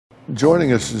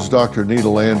Joining us is Dr. Nita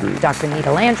Landry. Dr.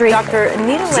 Nita Landry. Dr.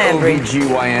 Nita Landry.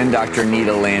 OBGYN, Dr.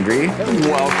 Nita Landry.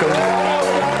 Welcome.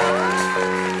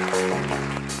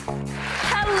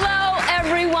 Hello,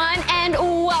 everyone, and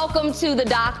welcome to The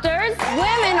Doctors.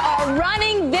 Women are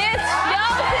running this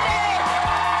show today.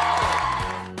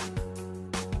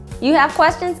 You have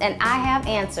questions, and I have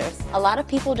answers. A lot of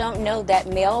people don't know that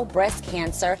male breast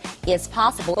cancer is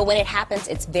possible, but when it happens,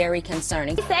 it's very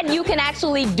concerning. He said you can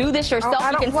actually do this yourself.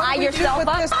 You can tie yourself up.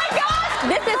 Oh my gosh!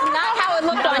 This is not how it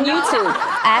looked on YouTube.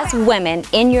 As women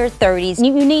in your 30s,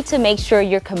 you need to make sure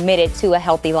you're committed to a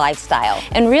healthy lifestyle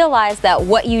and realize that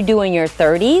what you do in your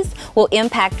 30s will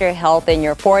impact your health in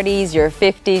your 40s, your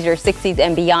 50s, your 60s,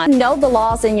 and beyond. Know the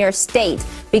laws in your state,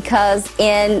 because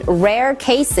in rare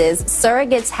cases,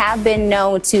 surrogates have been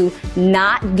known to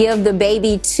not give the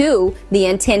baby to the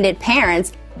intended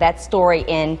parents. That story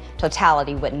in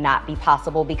totality would not be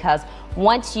possible, because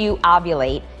once you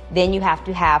ovulate, then you have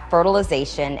to have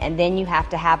fertilization, and then you have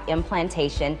to have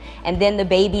implantation, and then the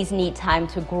babies need time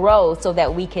to grow so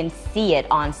that we can see it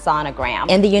on sonogram.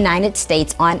 In the United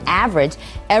States, on average,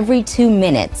 every 2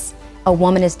 minutes, a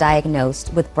woman is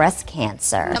diagnosed with breast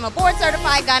cancer. I'm a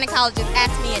board-certified gynecologist.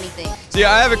 Ask me anything. See,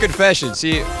 I have a confession.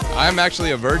 See, I'm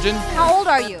actually a virgin. How old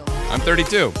are you? I'm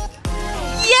 32.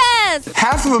 Yes!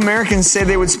 Half of Americans say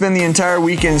they would spend the entire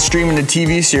weekend streaming a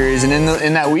TV series, and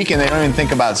in that weekend, they don't even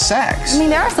think about sex. I mean,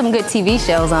 there are some good TV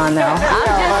shows on, though. I'm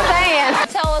just saying.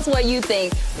 Tell us what you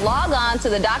think. Log on to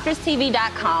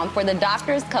thedoctorstv.com for the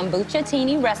Doctor's Kombucha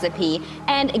Teeny recipe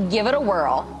and give it a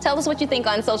whirl. Tell us what you think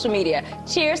on social media.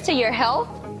 Cheers to your health,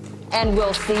 and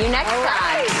we'll see you next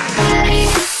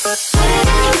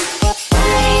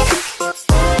time.